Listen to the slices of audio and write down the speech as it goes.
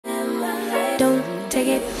Don't take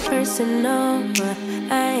it personal,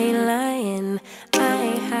 I ain't lying, I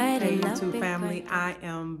ain't hiding. Hey YouTube family, I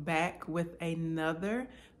am back with another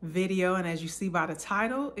video, and as you see by the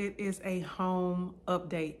title, it is a home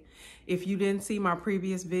update. If you didn't see my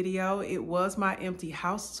previous video, it was my empty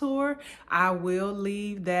house tour. I will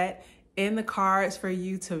leave that in the cards for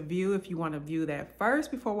you to view if you want to view that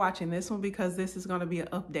first before watching this one, because this is going to be an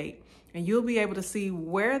update and you'll be able to see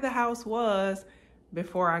where the house was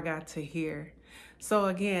before I got to here. So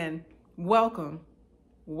again, welcome.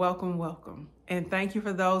 And thank you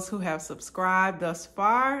for those who have subscribed thus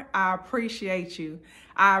far. I appreciate you.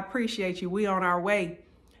 We on our way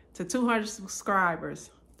to 200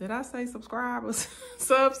 subscribers. Did I say subscribers?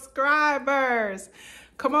 Subscribers.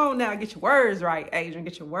 Come on now, get your words right, Adrian.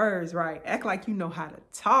 Get your words right. Act like you know how to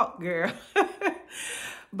talk, girl.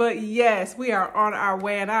 But yes, we are on our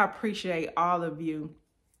way, and I appreciate all of you.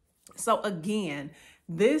 So again,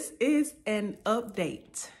 this is an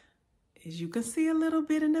update. As you can see a little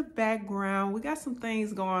bit in the background, we got some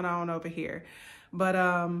things going on over here. But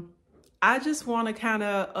I just want to kind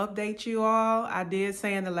of update you all. I did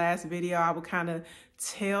say in the last video I would kind of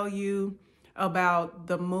tell you about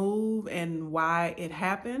the move and why it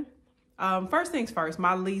happened. First things first,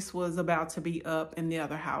 my lease was about to be up in the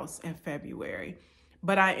other house in February.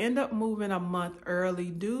 But I ended up moving a month early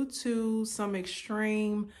due to some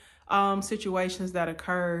extreme situations that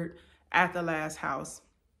occurred at the last house.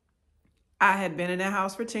 I had been in that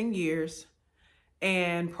house for 10 years.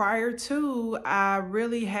 And prior to, I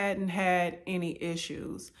really hadn't had any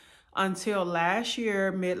issues until last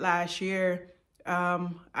year, mid last year.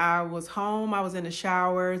 I was home. I was in the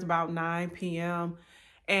showers about 9 p.m.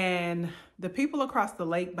 And the people across the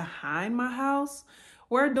lake behind my house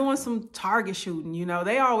were doing some target shooting. You know,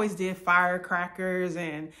 they always did firecrackers,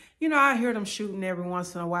 and, you know, I hear them shooting every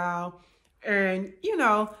once in a while. And, you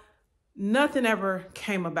know, nothing ever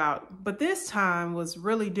came about. But this time was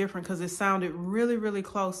really different because it sounded really, really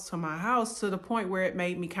close to my house, to the point where it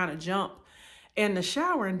made me kind of jump in the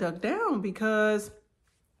shower and duck down because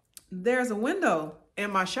there's a window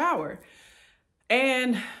in my shower.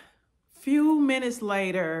 And few minutes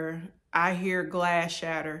later, I hear glass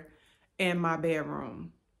shatter in my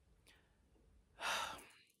bedroom.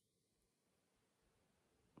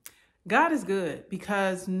 God is good,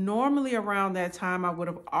 because normally around that time, I would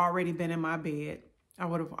have already been in my bed. I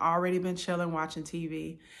would have already been chilling, watching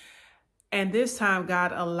TV. And this time,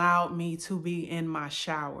 God allowed me to be in my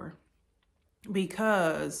shower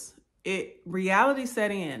because reality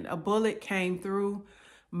set in. A bullet came through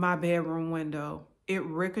my bedroom window. It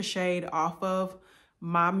ricocheted off of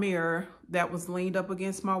my mirror that was leaned up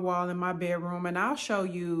against my wall in my bedroom. And I'll show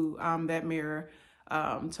you that mirror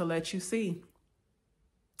to let you see.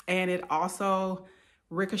 And it also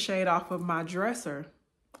ricocheted off of my dresser.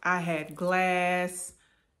 I had glass,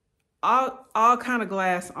 all kind of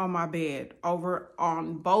glass on my bed, over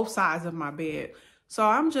on both sides of my bed. So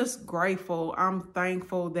I'm just grateful. I'm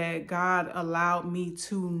thankful that God allowed me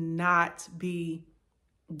to not be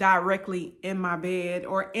directly in my bed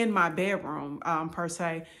or in my bedroom per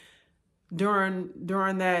se during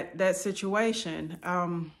that situation.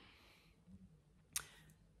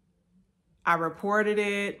 I reported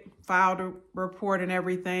it, filed a report and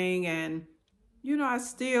everything. And, you know, I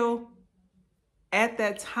still, at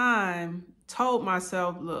that time, told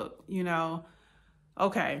myself, look, you know,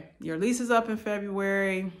 okay, your lease is up in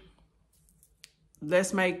February.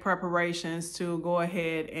 Let's make preparations to go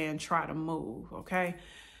ahead and try to move, okay?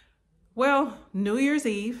 Well, New Year's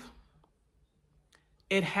Eve,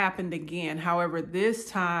 it happened again. However, this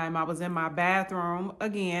time I was in my bathroom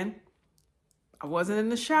again. I wasn't in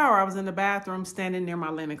the shower. I was in the bathroom standing near my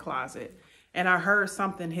linen closet, and I heard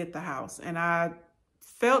something hit the house, and I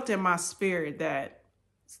felt in my spirit that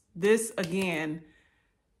this again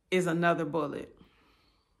is another bullet.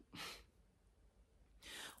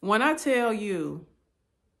 When I tell you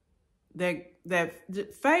that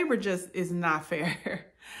favor just is not fair,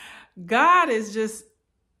 God is just,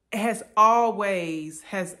 has always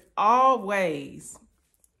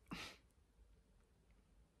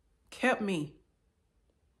kept me.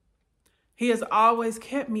 He has always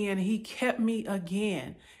kept me, and he kept me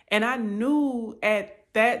again. And I knew at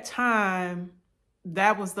that time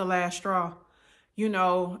that was the last straw. You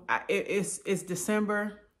know, it's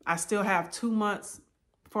December. I still have 2 months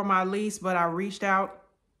for my lease, but I reached out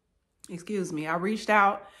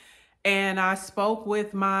and I spoke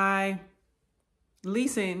with my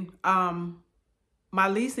leasing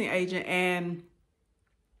agent, and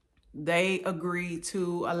they agreed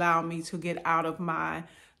to allow me to get out of my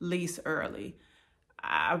lease early.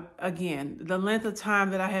 again, the length of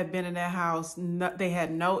time that I had been in that house, they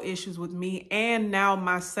had no issues with me. And now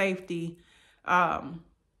my safety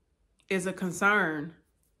is a concern.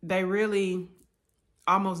 They really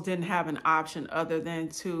almost didn't have an option other than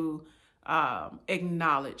to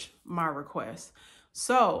acknowledge my request.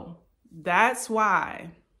 So that's why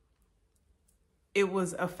it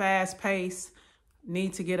was a fast pace,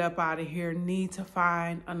 need to get up out of here, need to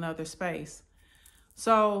find another space.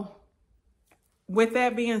 So with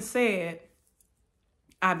that being said,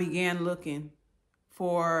 I began looking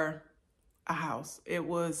for a house. It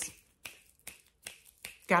was,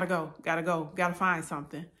 gotta find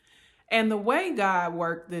something. And the way God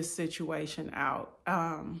worked this situation out,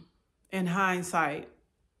 in hindsight,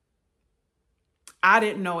 I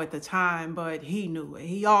didn't know at the time, but he knew it.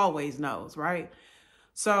 He always knows, right?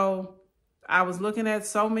 So I was looking at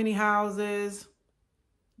so many houses.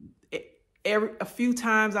 A few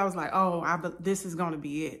times I was like, oh, this is going to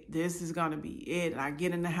be it. This is going to be it. And I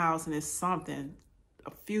get in the house and it's something,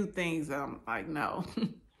 a few things that I'm like, no,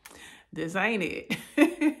 this ain't it.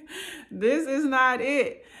 This is not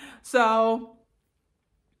it. So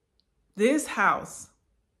this house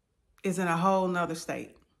is in a whole nother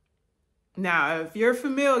state. Now, if you're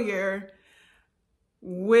familiar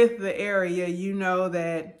with the area, you know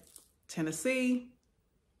that Tennessee,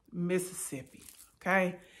 Mississippi,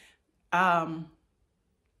 okay?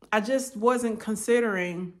 I just wasn't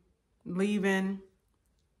considering leaving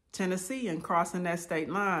Tennessee and crossing that state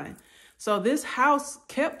line. So this house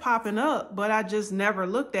kept popping up, but I just never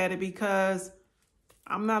looked at it because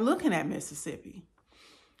I'm not looking at Mississippi.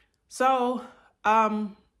 So,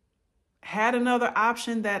 had another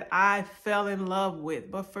option that I fell in love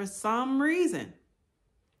with, but for some reason,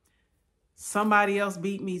 somebody else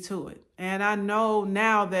beat me to it. And I know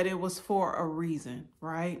now that it was for a reason,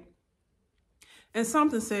 right? And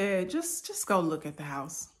something said, just go look at the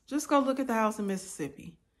house. Just go look at the house in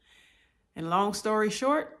Mississippi. And long story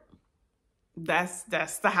short, that's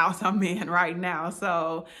the house I'm in right now.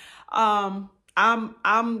 So, I'm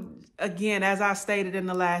again, as I stated in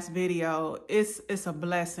the last video, it's a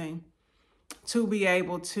blessing to be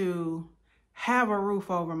able to have a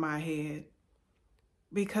roof over my head,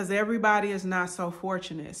 because everybody is not so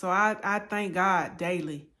fortunate. So I thank God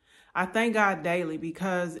daily. I thank God daily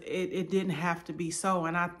because it didn't have to be so.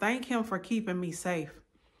 And I thank him for keeping me safe.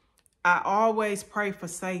 I always pray for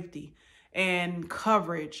safety and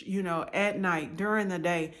coverage, at night, during the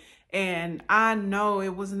day. And I know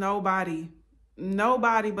it was nobody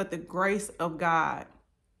but the grace of God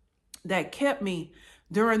that kept me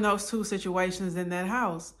during those two situations in that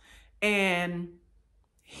house. And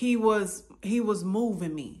he was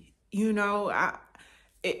moving me,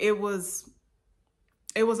 it was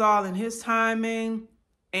all in his timing.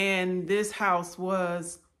 And this house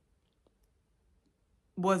was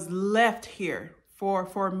left here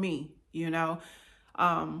for me,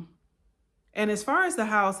 and as far as the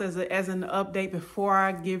house, as an update, before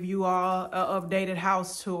I give you all an updated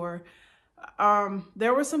house tour,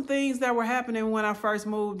 there were some things that were happening when I first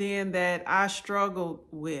moved in that I struggled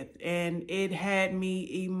with, and it had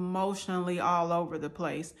me emotionally all over the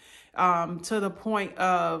place, to the point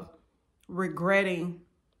of regretting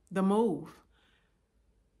the move.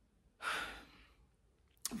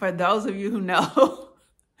 For those of you who know,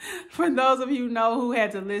 who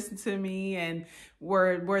had to listen to me and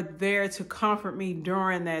were there to comfort me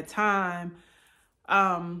during that time,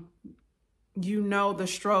 the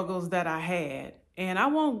struggles that I had. And I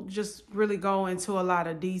won't just really go into a lot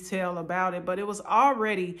of detail about it, but it was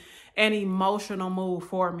already an emotional move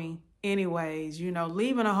for me anyways,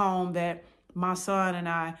 leaving a home that my son and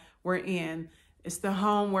I were in. It's the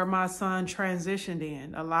home where my son transitioned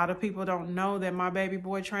in. A lot of people don't know that my baby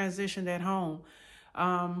boy transitioned at home.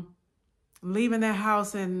 Leaving that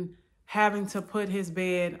house and having to put his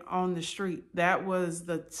bed on the street. That was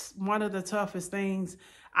one of the toughest things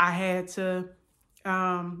I had to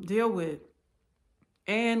deal with.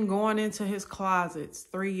 And going into his closets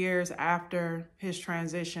 3 years after his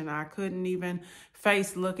transition, I couldn't even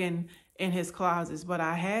face looking in his closets, but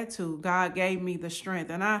I had to. God gave me the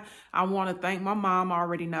strength. And I want to thank my mom,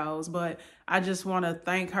 already knows, but I just want to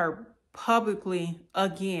thank her publicly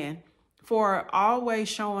again for always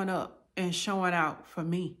showing up and showing out for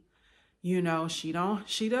me.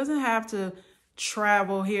 She doesn't have to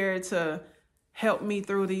travel here to help me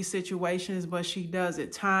through these situations, but she does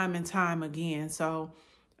it time and time again. So,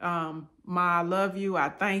 I love you. I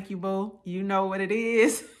thank you, boo. You know what it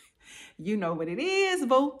is. You know what it is,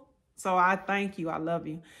 boo. So I thank you. I love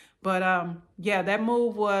you. But, yeah, that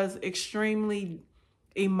move was extremely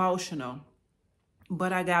emotional,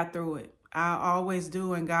 but I got through it. I always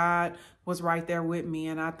do, and God was right there with me,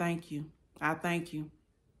 and I thank you. I thank you.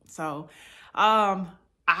 So,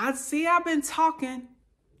 I see I've been talking.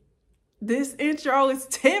 This intro is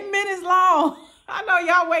 10 minutes long. I know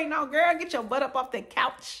y'all waiting on, girl, get your butt up off the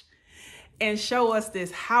couch and show us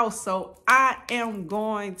this house. So I am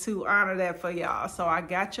going to honor that for y'all. So I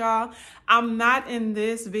got y'all. I'm not in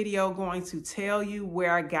this video going to tell you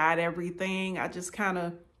where I got everything. I just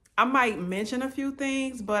I might mention a few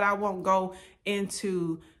things, but I won't go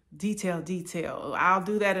into detail. I'll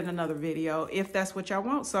do that in another video if that's what y'all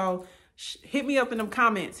want. So hit me up in them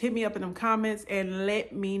comments. Hit me up in them comments and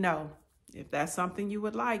let me know if that's something you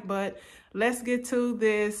would like. But let's get to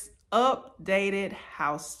this updated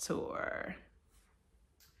house tour.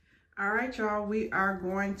 All right, y'all, we are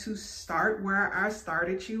going to start where I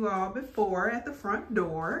started you all before, at the front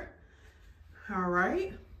door. All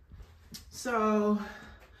right, so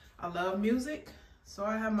I love music, so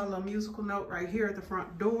I have my little musical note right here at the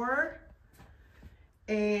front door.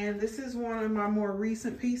 And this is one of my more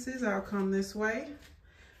recent pieces. I'll come this way.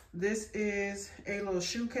 This is a little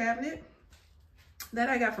shoe cabinet that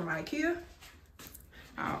I got from IKEA.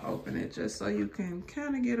 I'll open it just so you can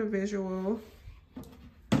kind of get a visual.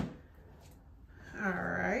 All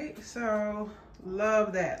right, so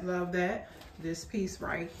love that, love that. This piece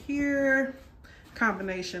right here,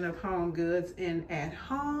 combination of home goods and at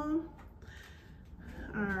home.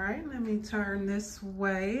 All right, let me turn this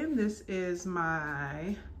way. And this is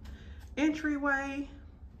my entryway.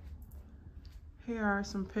 Here are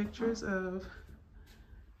some pictures of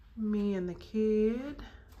me and the kid.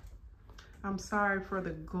 I'm sorry for the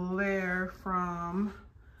glare from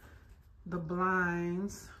the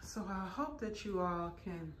blinds. So I hope that you all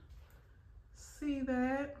can see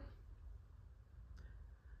that.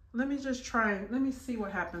 Let me just let me see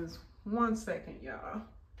what happens. 1 second, y'all.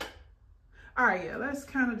 All right, yeah, let's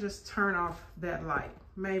kind of just turn off that light.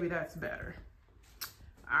 Maybe that's better.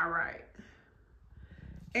 All right.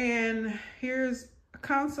 And here's a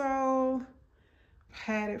console.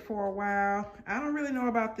 Had it for a while. I don't really know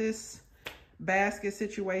about this basket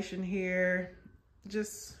situation here.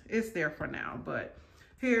 Just, it's there for now. But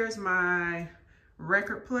here's my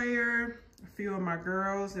record player. A few of my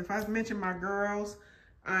girls. If I've mentioned my girls,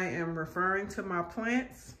 I am referring to my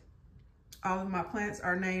plants. All of my plants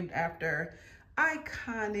are named after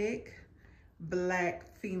iconic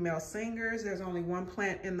Black female singers. There's only one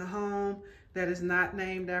plant in the home that is not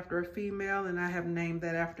named after a female, and I have named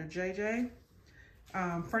that after JJ.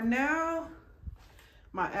 For now,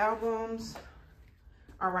 my albums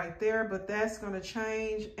are right there, but that's going to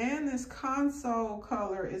change, and this console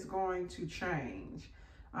color is going to change.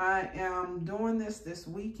 I am doing this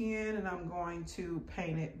weekend, and I'm going to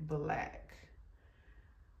paint it black.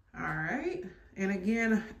 All right, and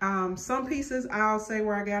again, some pieces I'll say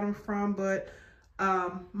where I got them from, but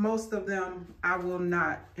most of them I will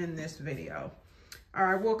not in this video. All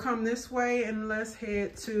right, we'll come this way and let's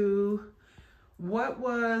head to what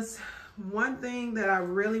was one thing that I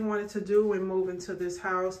really wanted to do when moving to this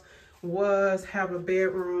house was have a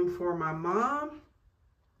bedroom for my mom,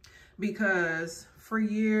 because for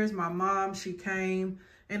years my mom, she came,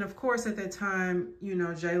 and of course at that time, you know,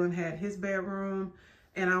 Jalen had his bedroom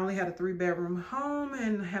and I only had a 3-bedroom home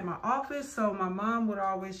and had my office. So my mom would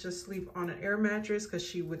always just sleep on an air mattress because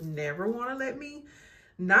she would never want to let me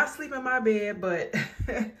not sleep in my bed. But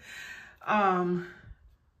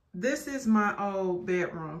this is my old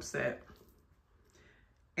bedroom set.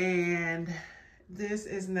 And this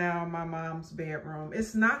is now my mom's bedroom.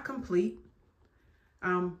 It's not complete,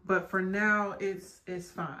 but for now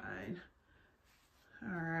it's fine.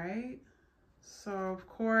 All right. So of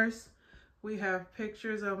course, we have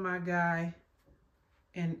pictures of my guy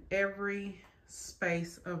in every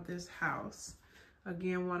space of this house.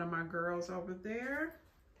 Again, one of my girls over there.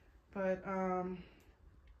 But,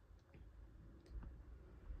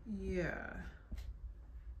 yeah.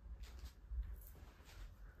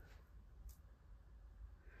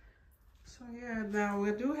 So, yeah, now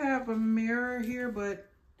we do have a mirror here, but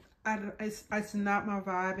it's not my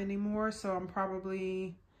vibe anymore. So, I'm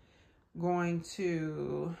probably going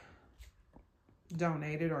to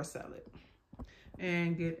donate it or sell it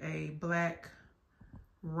and get a black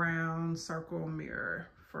round circle mirror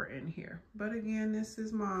for in here. But again, this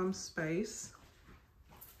is mom's space.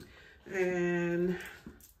 And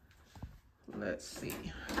let's see,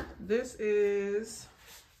 this is,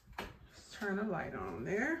 let's turn the light on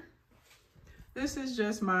there. This is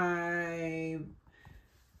just my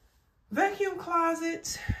vacuum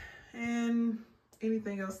closet and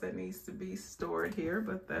anything else that needs to be stored here,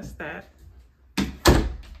 but that's that.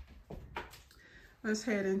 Let's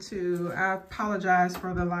head into, I apologize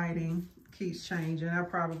for the lighting. keeps changing. I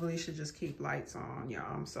probably should just keep lights on,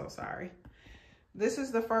 y'all. I'm so sorry. This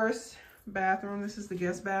is the first bathroom. This is the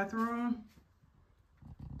guest bathroom.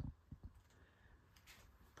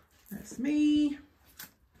 That's me.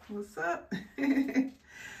 What's up?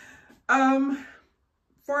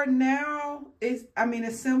 For now,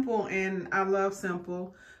 it's simple, and I love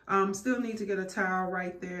simple. Still need to get a towel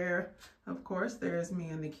right there. Of course, there's me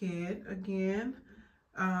and the kid again.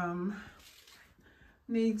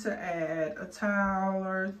 Need to add a towel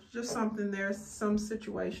or just something there, some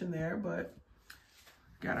situation there, but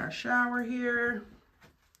got our shower here.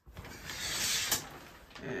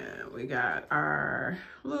 And we got our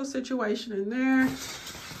little situation in there.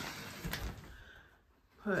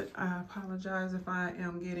 But I apologize if I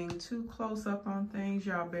am getting too close up on things.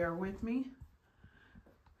 Y'all bear with me.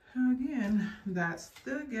 Again, that's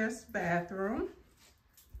the guest bathroom.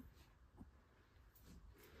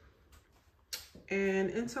 And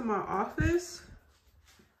into my office,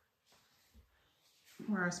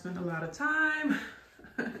 where I spend a lot of time.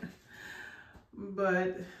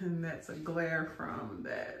 And that's a glare from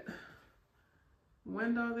that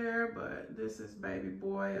window there, but this is baby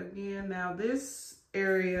boy again. Now this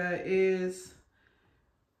area is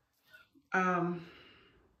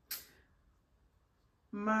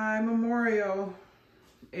my memorial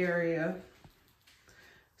area.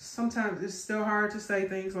 Sometimes it's still hard to say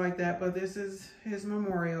things like that, but this is his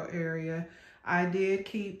memorial area. I did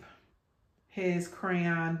keep his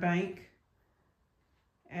crayon bank,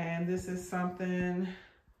 and this is something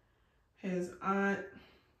his aunt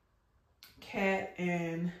Kat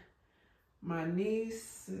and my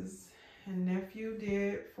nieces and nephew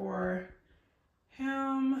did for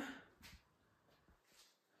him.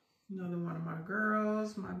 Another one of my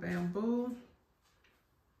girls, my bamboo.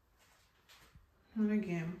 And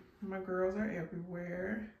again, my girls are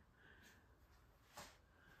everywhere.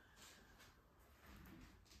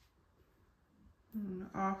 And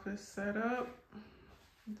the office setup.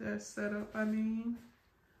 That setup, I mean.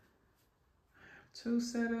 Two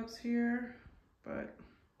setups here, but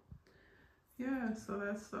yeah, so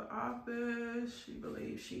that's the office. She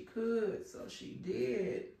believed she could, so she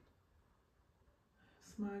did.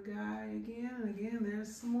 It's my guy again, and again,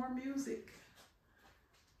 there's some more music.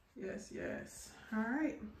 Yes, yes. All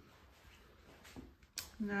right.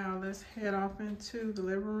 Now let's head off into the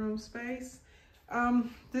living room space.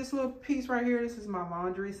 This little piece right here, this is my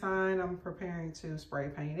laundry sign. I'm preparing to spray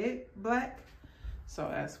paint it black. So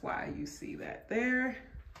that's why you see that there.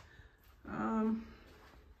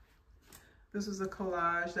 This was a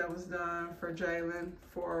collage that was done for Jalen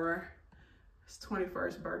for his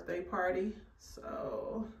 21st birthday party.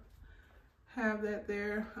 So have that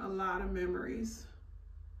there. A lot of memories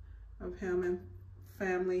of him and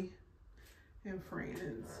family and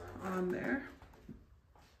friends on there.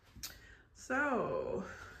 So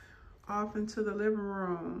off into the living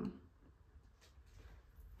room.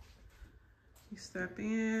 You step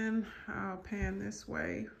in, I'll pan this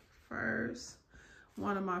way first.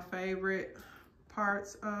 One of my favorite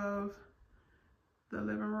parts of the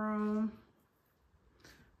living room.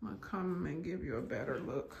 I'm gonna come and give you a better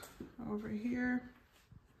look over here.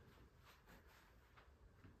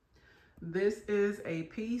 This is a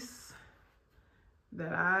piece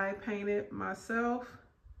that I painted myself.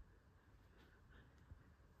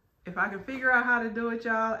 If I can figure out how to do it,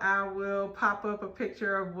 y'all, I will pop up a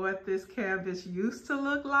picture of what this canvas used to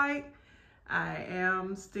look like. I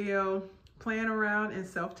am still playing around and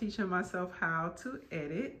self-teaching myself how to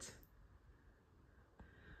edit.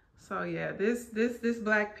 So yeah, this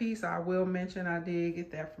black piece, I will mention, I did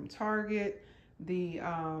get that from Target. The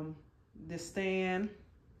stand,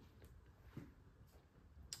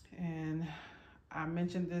 and I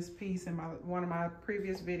mentioned this piece in one of my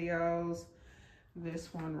previous videos.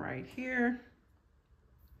 This one right here,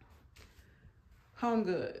 Home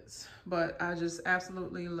Goods, but I just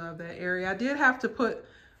absolutely love that area. I did have to put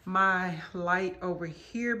my light over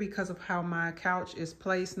here because of how my couch is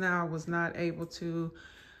placed now. I was not able to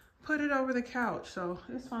put it over the couch, so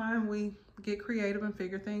it's fine. We get creative and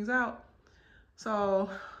figure things out. So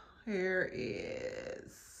here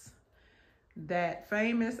is that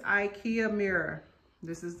famous IKEA mirror.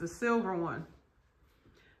 This is the silver one.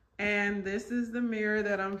 And this is the mirror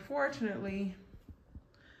that unfortunately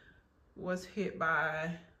was hit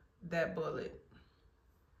by that bullet.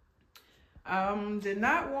 Did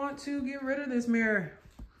not want to get rid of this mirror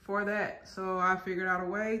for that. So I figured out a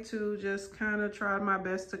way to just kind of try my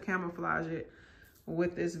best to camouflage it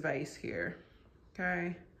with this vase here.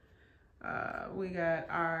 Okay. We got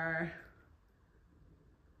our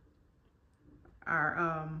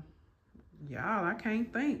y'all, I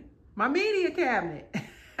can't think. My media cabinet.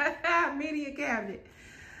 Media cabinet.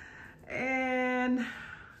 And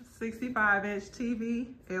 65-inch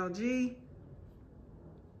TV, LG.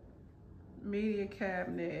 Media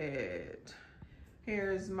cabinet.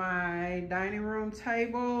 Here's my dining room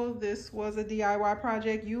table. This was a DIY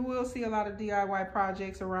project. You will see a lot of DIY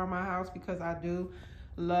projects around my house because I do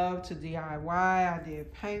love to DIY. I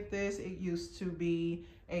did paint this. It used to be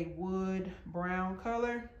a wood brown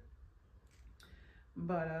color.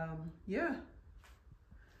 But yeah,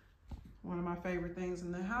 one of my favorite things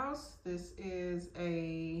in the house. This is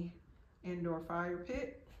a indoor fire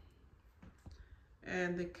pit.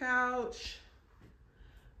 And the couch,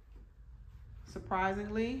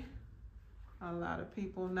 surprisingly, a lot of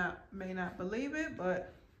people may not believe it,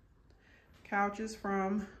 but couches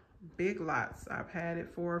from Big Lots. I've had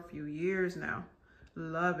it for a few years now.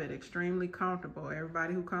 Love it, extremely comfortable.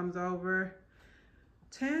 Everybody who comes over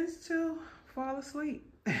tends to fall asleep.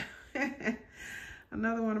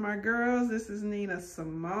 Another one of my girls, this is Nina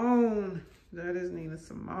Simone. That is Nina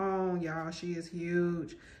Simone, y'all. She is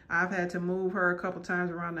huge. I've had to move her a couple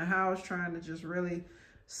times around the house trying to just really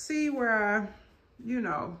see where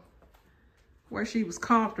where she was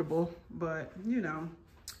comfortable. But,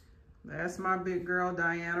 that's my big girl,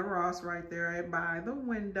 Diana Ross, right there by the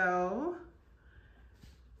window.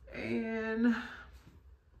 And,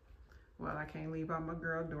 well, I can't leave out my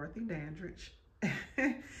girl, Dorothy Dandridge.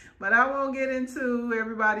 But I won't get into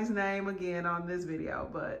everybody's name again on this video.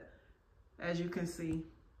 But as you can see,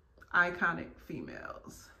 iconic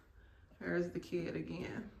females. There's the kid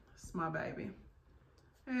again. It's my baby.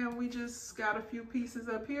 And we just got a few pieces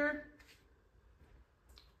up here.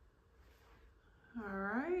 All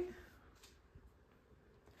right.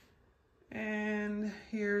 And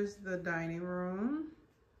here's the dining room.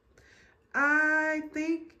 I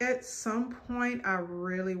think at some point I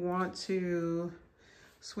really want to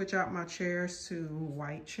switch out my chairs to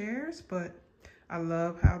white chairs, but I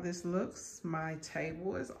love how this looks. My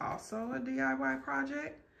table is also a DIY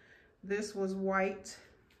project. This was white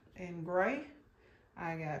and gray.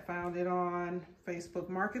 I found it on Facebook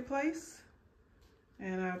Marketplace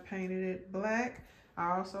and I painted it black.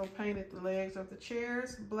 I also painted the legs of the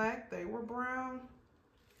chairs black. They were brown.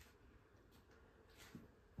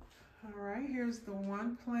 All right, here's the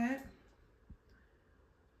one plant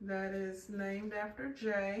that is named after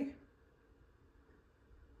Jay.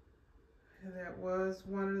 That was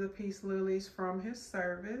one of the peace lilies from his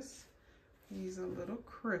service. He's a little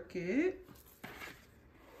crooked.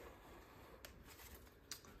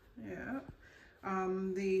 Yeah.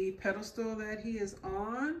 The pedestal that he is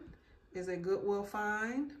on is a Goodwill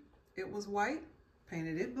find. It was white,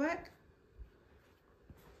 painted it black.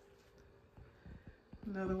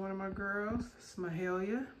 Another one of my girls, it's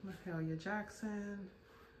Mahalia Jackson,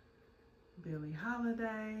 Billie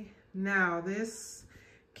Holiday. Now this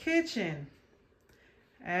kitchen,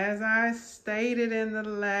 as I stated in the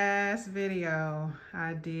last video,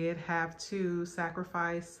 I did have to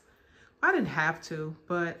sacrifice. I didn't have to,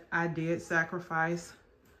 but I did sacrifice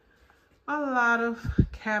a lot of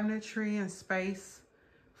cabinetry and space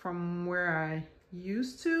from where I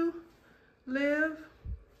used to live.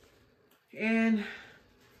 And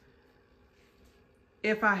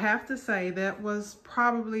if I have to say, that was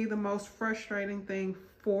probably the most frustrating thing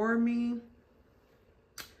for me,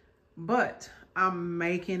 but I'm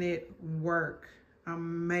making it work.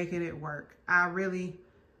 I'm making it work. I really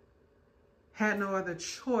had no other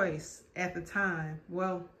choice at the time.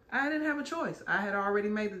 Well, I didn't have a choice. I had already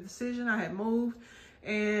made the decision. I had moved,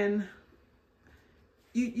 and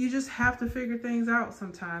you just have to figure things out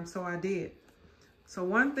sometimes. So I did. So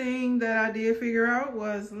one thing that I did figure out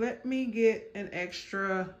was, let me get an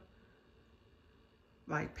extra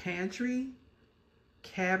like pantry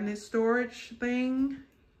cabinet storage thing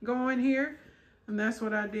going here. And that's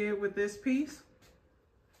what I did with this piece.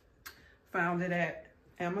 Found it at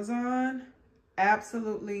Amazon.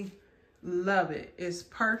 Absolutely love it. It's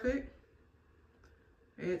perfect.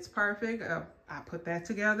 It's perfect. I put that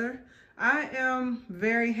together. I am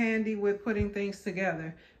very handy with putting things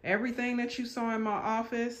together. Everything that you saw in my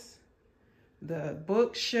office, the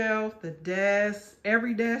bookshelf, the desk,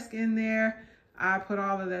 every desk in there, I put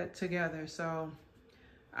all of that together. So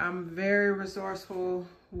I'm very resourceful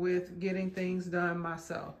with getting things done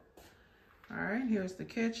myself. All right, here's the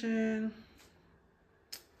kitchen.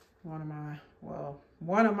 One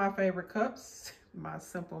of my favorite cups, my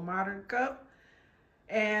Simple Modern cup.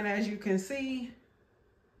 And as you can see,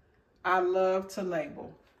 I love to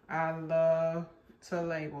label. I love to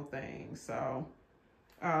label things. So,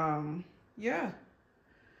 yeah.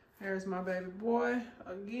 There's my baby boy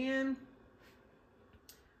again.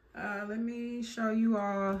 Let me show you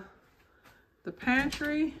all the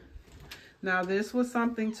pantry. Now this was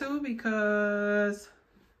something too, because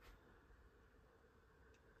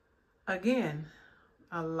again,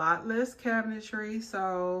 a lot less cabinetry,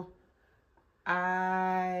 so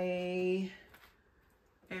I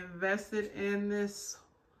invested in this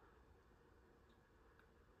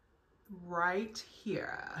right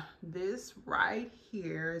here. This right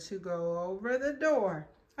here to go over the door.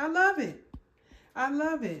 I love it. I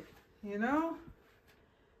love it. You know,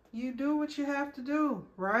 you do what you have to do,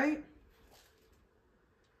 right?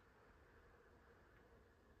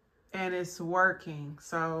 And it's working.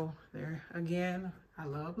 So there again, I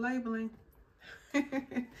love labeling.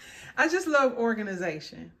 I just love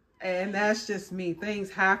organization. And that's just me. Things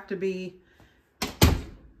have to be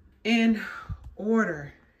in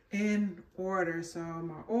order. In order. So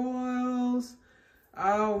my oils.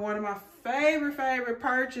 Oh, one of my favorite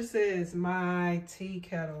purchases, my tea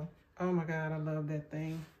kettle. Oh my God, I love that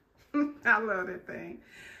thing. I love that thing.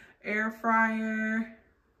 Air fryer.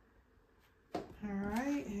 All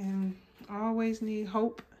right, and always need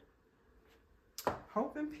hope.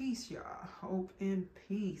 Hope and peace, y'all. Hope and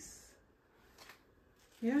peace.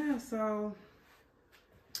 Yeah, so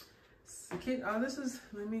oh, this is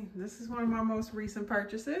one of my most recent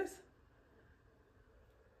purchases.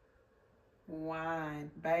 Wine,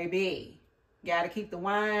 baby. Gotta keep the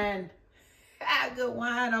wine. Good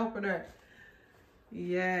wine opener.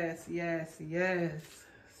 Yes, yes, yes.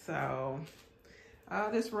 So,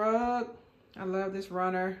 this rug, I love this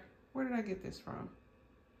runner. Where did I get this from?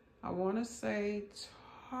 I want to say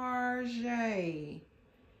Target. I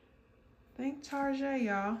think Target,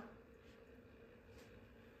 y'all.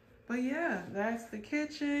 But yeah, that's the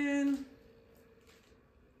kitchen.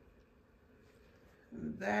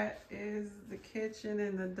 That is the kitchen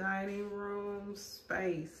and the dining room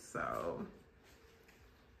space. So,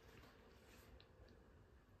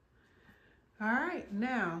 all right,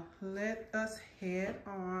 now let us head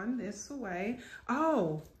on this way.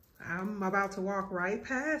 Oh, I'm about to walk right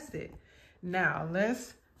past it. Now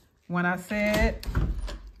when I said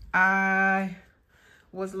I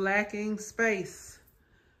was lacking space,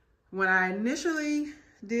 when I initially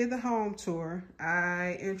did the home tour,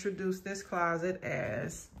 I introduced this closet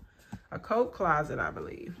as a coat closet, I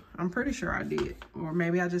believe. I'm pretty sure I did. Or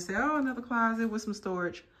maybe I just said, oh, another closet with some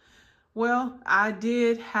storage. Well, I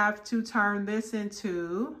did have to turn this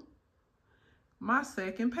into my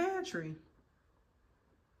second pantry.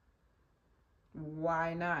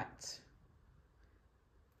 Why not?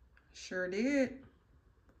 Sure did.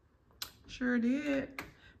 Sure did.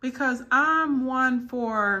 Because I'm one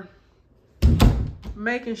for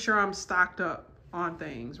making sure I'm stocked up on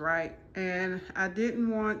things, right? And I didn't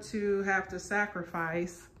want to have to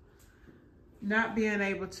sacrifice not being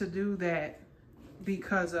able to do that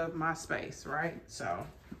because of my space, right? So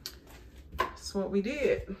that's what we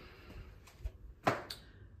did.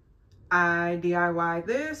 I DIY'd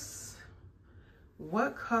this.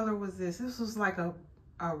 What color was this? This was like a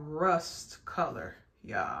rust color,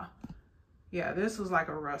 y'all. Yeah, this was like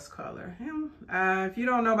a rust color. If you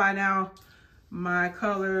don't know by now, my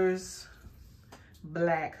colors,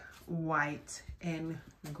 black, white, and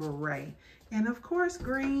gray. And of course,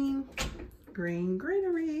 green,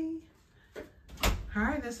 greenery. All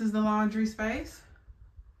right, this is the laundry space.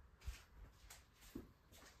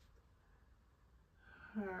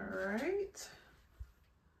 All right.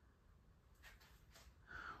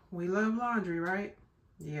 We love laundry, right?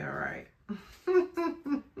 Yeah, right.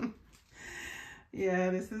 Yeah,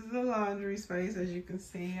 this is the laundry space. As you can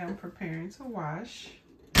see, I'm preparing to wash.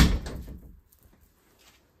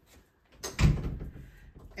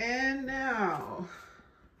 And now,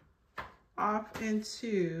 off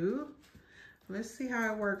into, let's see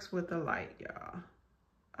how it works with the light, y'all.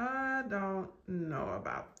 I don't know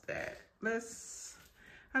about that.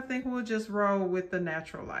 I think we'll just roll with the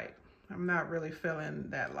natural light. I'm not really feeling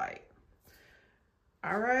that light.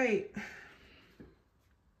 All right.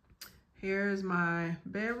 Here's my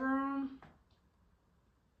bedroom.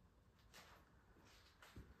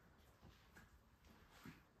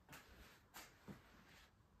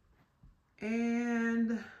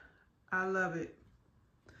 And I love it.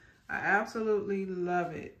 I absolutely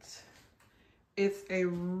love it. It's a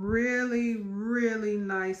really, really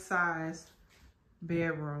nice size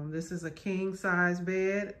bedroom. This is a king size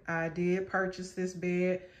bed. I did purchase this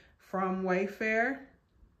bed from Wayfair.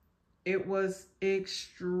 It was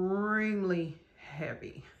extremely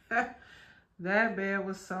heavy. That bed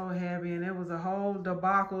was so heavy, and it was a whole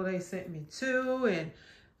debacle they sent me to, and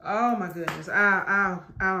oh my goodness, I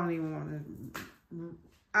don't even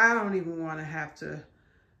want to have to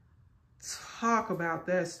talk about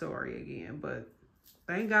that story again. But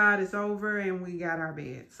thank God it's over and we got our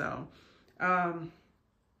bed. So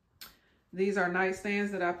these are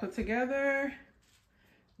nightstands that I put together.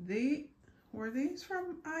 Were these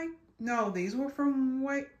from no, these were from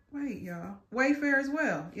wait y'all, Wayfair as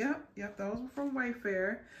well. Yep, those were from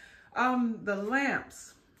Wayfair. The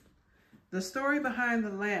lamps, the story behind the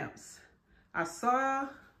lamps. I saw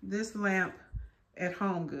this lamp at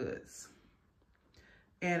Home Goods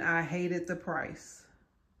and I hated the price.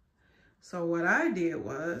 So what I did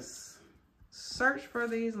was search for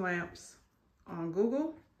these lamps on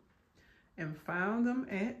Google and found them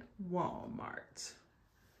at Walmart.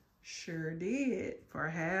 Sure did, for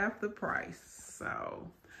half the price. So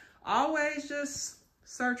always just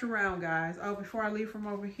search around, guys. Oh, before I leave from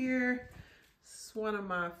over here, it's one of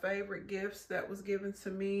my favorite gifts that was given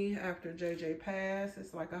to me after JJ passed.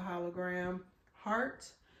 It's like a hologram heart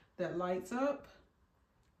that lights up,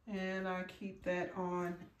 and I keep that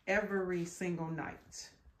on every single night.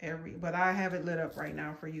 But I have it lit up right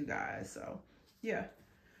now for you guys. So yeah.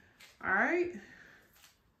 All right.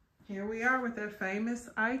 Here we are with that famous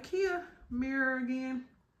IKEA mirror again.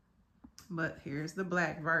 But here's the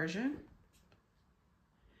black version.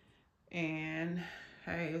 And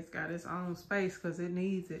hey, it's got its own space because it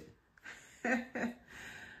needs it.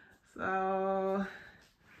 So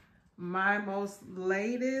my most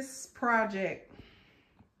latest project.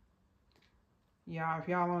 Y'all, if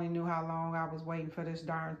y'all only knew how long I was waiting for this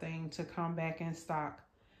darn thing to come back in stock.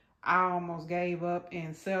 I almost gave up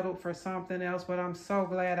and settled for something else, but I'm so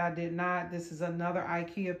glad I did not. This is another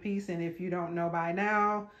IKEA piece, and if you don't know by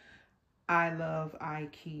now, I love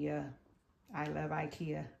IKEA. I love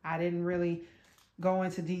IKEA. I didn't really go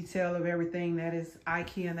into detail of everything that is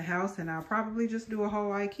IKEA in the house, and I'll probably just do a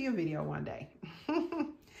whole IKEA video one day.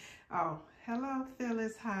 Oh, hello,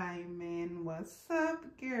 Phyllis Hyman. What's up,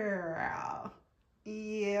 girl?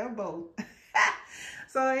 Yeah, boo.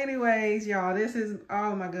 So anyways, y'all, this is,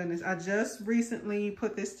 oh my goodness, I just recently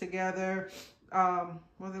put this together,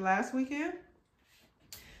 was it last weekend?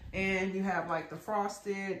 And you have like the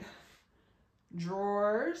frosted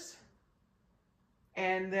drawers,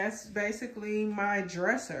 and that's basically my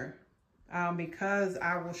dresser, because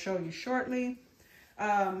I will show you shortly.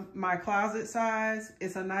 My closet size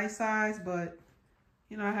is a nice size, but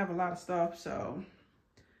you know, I have a lot of stuff, so,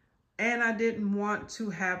 and I didn't want to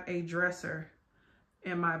have a dresser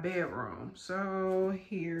in my bedroom. So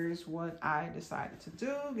here's what I decided to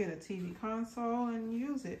do: get a TV console and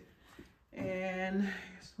use it. And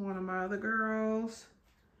here's one of my other girls.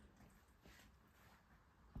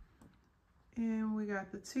 And we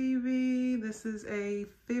got the TV. This is a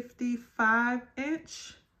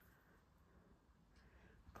 55-inch.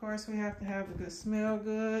 Of course, we have to have the good smell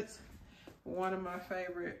goods. One of my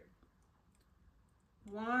favorite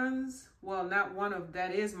ones, well, not one of,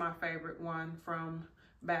 that is my favorite one from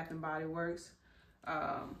Bath and Body Works.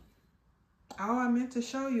 Oh, I meant to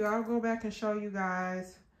show you, I'll go back and show you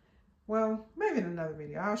guys, well, maybe in another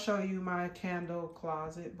video, I'll show you my candle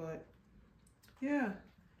closet. But yeah,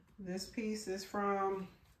 this piece is from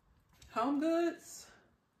Home Goods.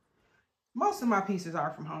 Most of my pieces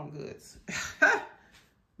are from Home Goods.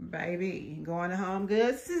 Baby, going to Home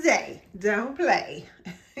Goods today, don't play.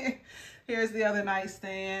 Here's the other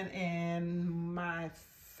nightstand and my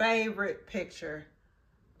favorite picture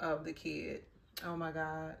of the kid. Oh my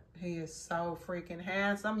God, he is so freaking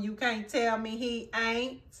handsome. You can't tell me he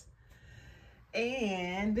ain't.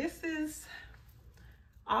 And this is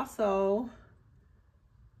also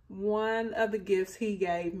one of the gifts he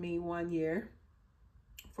gave me one year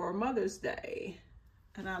for Mother's Day,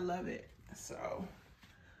 and I love it. So,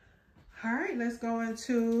 all right, let's go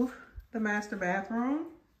into the master bathroom.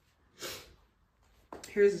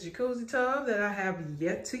 Here's the jacuzzi tub that I have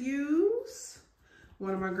yet to use.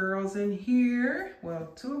 One of my girls in here. Well,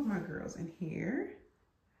 two of my girls in here.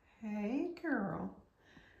 Hey, girl.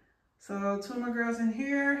 So, two of my girls in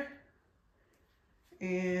here.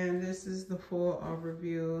 And this is the full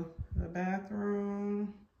overview of the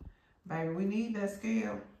bathroom. Baby, we need that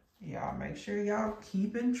scale. Y'all make sure y'all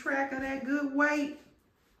keeping track of that good weight.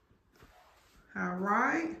 All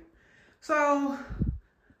right. So,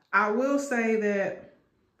 I will say that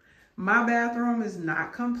my bathroom is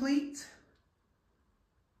not complete,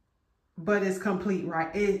 but it's complete, right?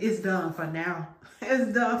 It's done for now.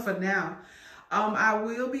 It's done for now. I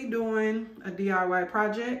will be doing a DIY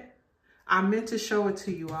project. I meant to show it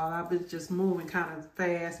to you all. I've been just moving kind of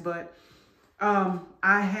fast, but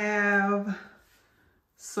I have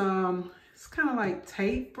some, it's kind of like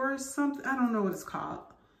tape or something. I don't know what it's called,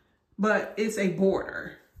 but it's a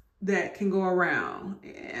border. that can go around,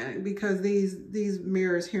 and because these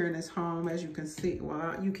mirrors here in this home, as you can see,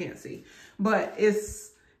 well, you can't see, but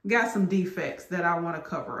it's got some defects that I want to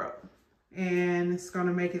cover up, and it's going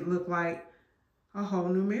to make it look like a whole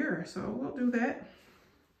new mirror. So we'll do that.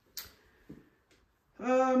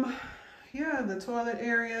 Yeah, the toilet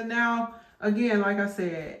area. Now, again, like I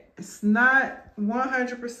said, it's not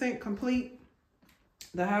 100% complete,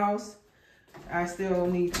 the house. I still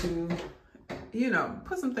need to, you know,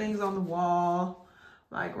 put some things on the wall,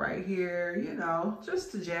 like right here, you know,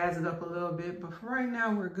 just to jazz it up a little bit. But for right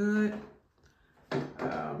now, we're good.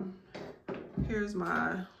 Here's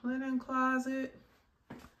my linen closet.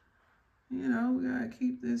 You know, we gotta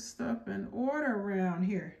keep this stuff in order around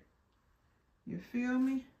here. You feel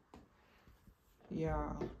me?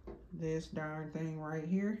 Y'all, this darn thing right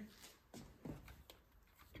here.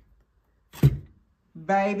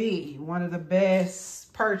 Baby, one of the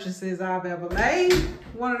best purchases I've ever made.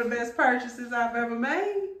 One of the best purchases I've ever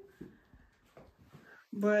made.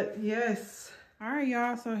 But yes. All right,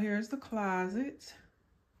 y'all, so here's the closet.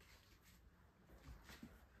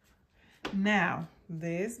 Now,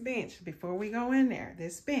 this bench, before we go in there,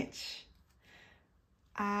 this bench,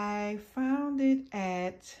 I found it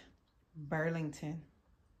at Burlington.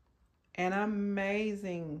 An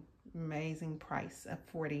amazing price of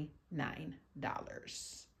 $49.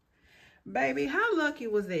 Baby, how lucky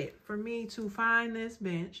was it for me to find this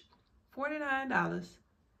bench, $49,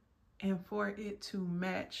 and for it to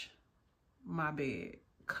match my bed?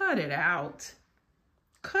 Cut it out.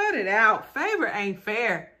 Cut it out. Favor ain't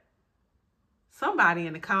fair. Somebody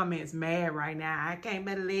in the comments mad right now. I can't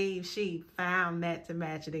believe she found that to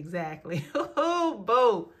match it exactly. Oh,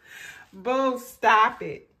 boo. Boo, stop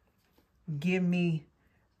it. Give me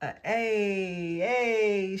a,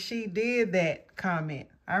 hey, she did that comment.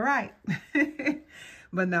 All right.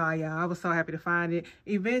 But no, y'all, I was so happy to find it.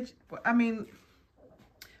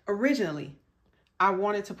 Originally, I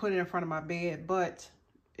wanted to put it in front of my bed, but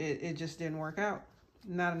it just didn't work out.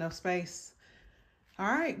 Not enough space. All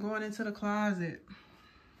right, going into the closet.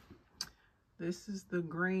 This is the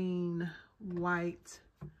green, white,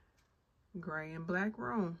 gray, and black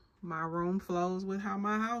room. My room flows with how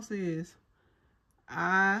my house is.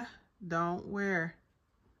 I don't wear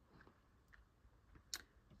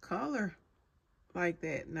color like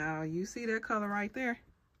that. Now, you see that color right there?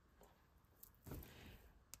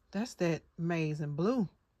 That's that maize and blue.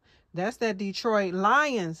 That's that Detroit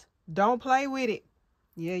Lions. Don't play with it.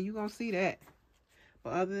 Yeah, you gonna see that.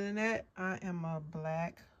 But other than that, I am a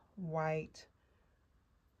black, white,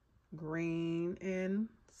 green, and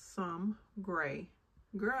some gray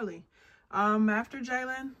girly. After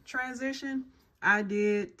Jalen transitioned, I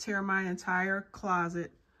did tear my entire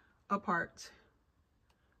closet apart.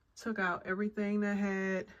 Took out everything that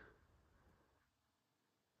had,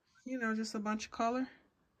 you know, just a bunch of color.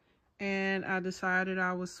 And I decided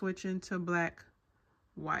I was switching to black,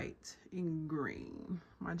 white, and green.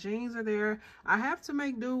 My jeans are there. I have to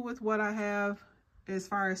make do with what I have as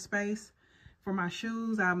far as space for my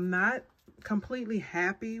shoes. I'm not completely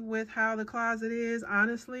happy with how the closet is,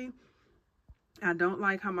 honestly. I don't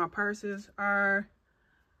like how my purses are.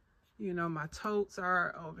 You know, my totes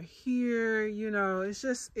are over here. You know, it's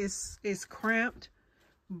just, it's cramped,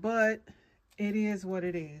 but it is what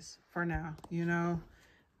it is for now, you know.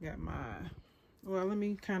 Got my, well, let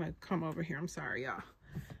me kind of come over here. I'm sorry, y'all.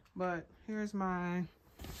 But here's my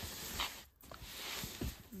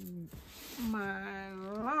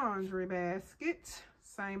laundry basket.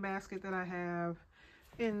 Same basket that I have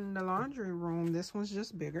in the laundry room. This one's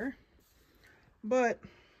just bigger. But,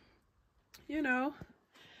 you know,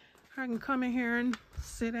 I can come in here and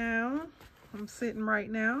sit down. I'm sitting right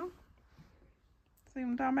now. See what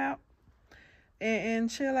I'm talking about? And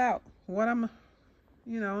chill out. What I'm,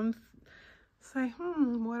 you know, and say,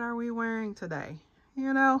 what are we wearing today?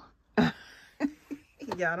 You know?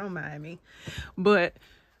 Y'all don't mind me. But,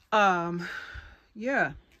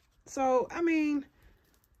 yeah. So, I mean,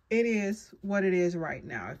 it is what it is right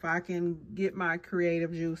now. If I can get my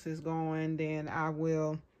creative juices going, then I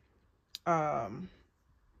will,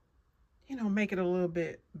 you know, make it a little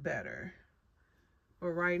bit better. But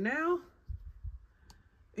right now,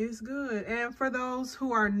 it's good. And for those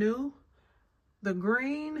who are new, the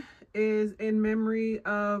green is in memory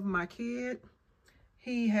of my kid.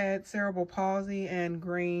 He had cerebral palsy, and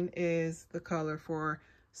green is the color for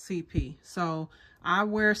CP. So I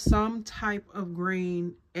wear some type of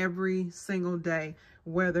green every single day,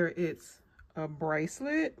 whether it's a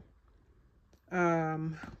bracelet,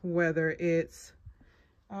 whether it's,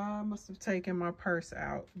 I must have taken my purse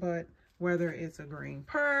out, but whether it's a green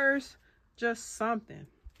purse, just something,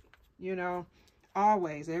 you know.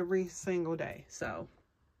 always, every single day. So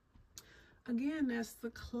again, that's the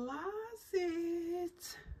closet.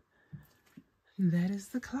 That is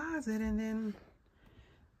the closet, and then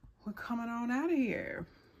we're coming on out of here.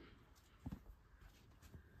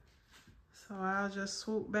 So I'll just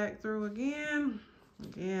swoop back through again.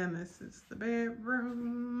 Again, this is the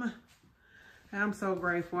bedroom. I'm so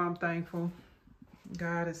grateful. I'm thankful.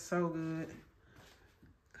 God is so good.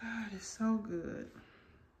 God is so good.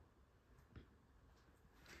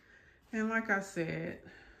 And like I said,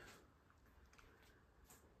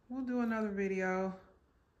 we'll do another video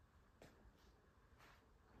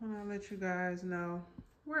when I let you guys know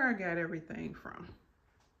where I got everything from.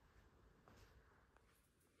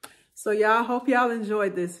 So y'all, hope y'all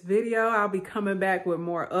enjoyed this video. I'll be coming back with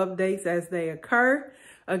more updates as they occur.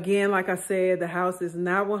 Again, like I said, the house is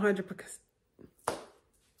not 100%.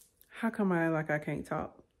 How come I act like I can't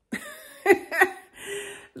talk?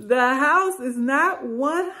 The house is not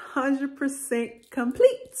 100%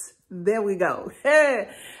 complete. There we go.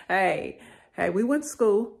 Hey, we went to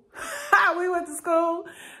school. We went to school.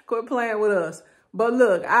 Quit playing with us. But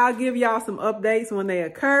look, I'll give y'all some updates when they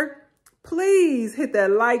occur. Please hit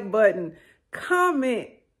that like button, comment,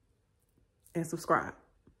 and subscribe.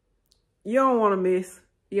 You don't want to miss.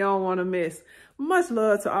 You don't want to miss. Much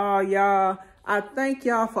love to all y'all. I thank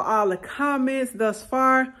y'all for all the comments thus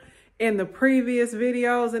far in the previous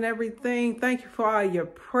videos and everything. Thank you for all your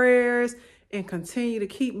prayers, and continue to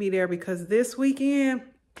keep me there, because this weekend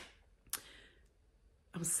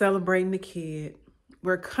I'm celebrating the kid.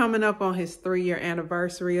 We're coming up on his 3-year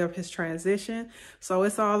anniversary of his transition. So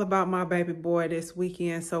it's all about my baby boy this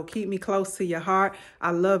weekend. So keep me close to your heart. I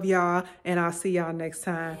love y'all, and I'll see y'all next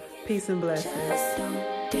time. Peace and blessings.